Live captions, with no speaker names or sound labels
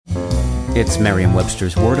It's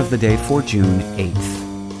Merriam-Webster's Word of the Day for June 8th.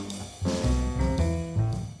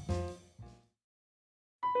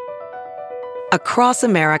 Across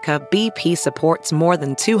America, BP supports more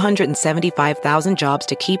than 275,000 jobs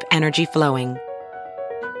to keep energy flowing.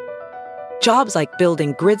 Jobs like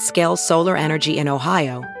building grid-scale solar energy in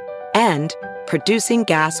Ohio and producing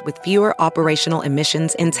gas with fewer operational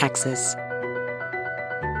emissions in Texas.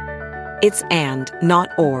 It's and, not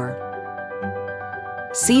or.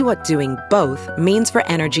 See what doing both means for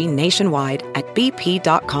energy nationwide at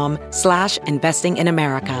bp.com/investing in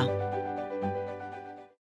America.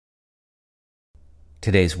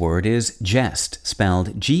 Today's word is gest,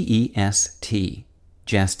 spelled G-E-S-T.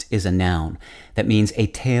 Gest is a noun that means a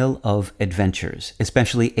tale of adventures,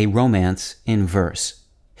 especially a romance in verse.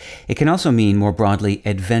 It can also mean more broadly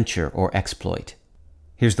adventure or exploit.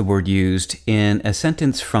 Here's the word used in a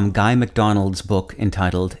sentence from Guy MacDonald's book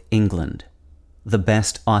entitled England. The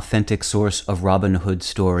best authentic source of Robin Hood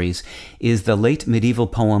stories is the late medieval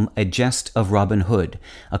poem A Jest of Robin Hood,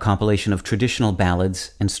 a compilation of traditional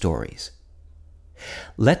ballads and stories.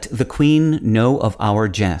 Let the Queen know of our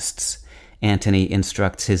jests, Antony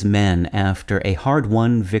instructs his men after a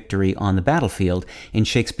hard-won victory on the battlefield in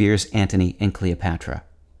Shakespeare's Antony and Cleopatra.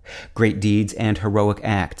 Great deeds and heroic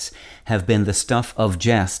acts have been the stuff of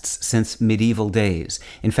jests since medieval days.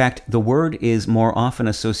 In fact, the word is more often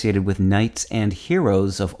associated with knights and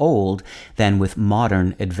heroes of old than with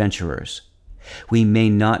modern adventurers. We may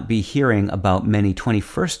not be hearing about many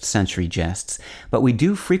 21st century jests, but we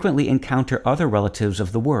do frequently encounter other relatives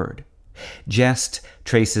of the word. Jest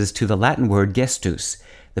traces to the Latin word gestus,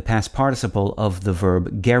 the past participle of the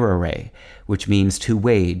verb gerere, which means to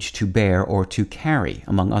wage, to bear, or to carry,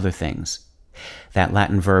 among other things. That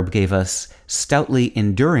Latin verb gave us stoutly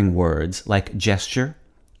enduring words like gesture,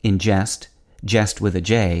 ingest, jest with a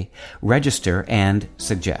J, register, and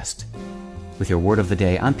suggest. With your Word of the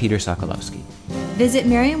Day, I'm Peter Sokolowski. Visit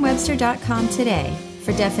Merriam-Webster.com today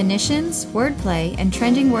for definitions, wordplay, and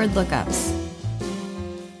trending word lookups.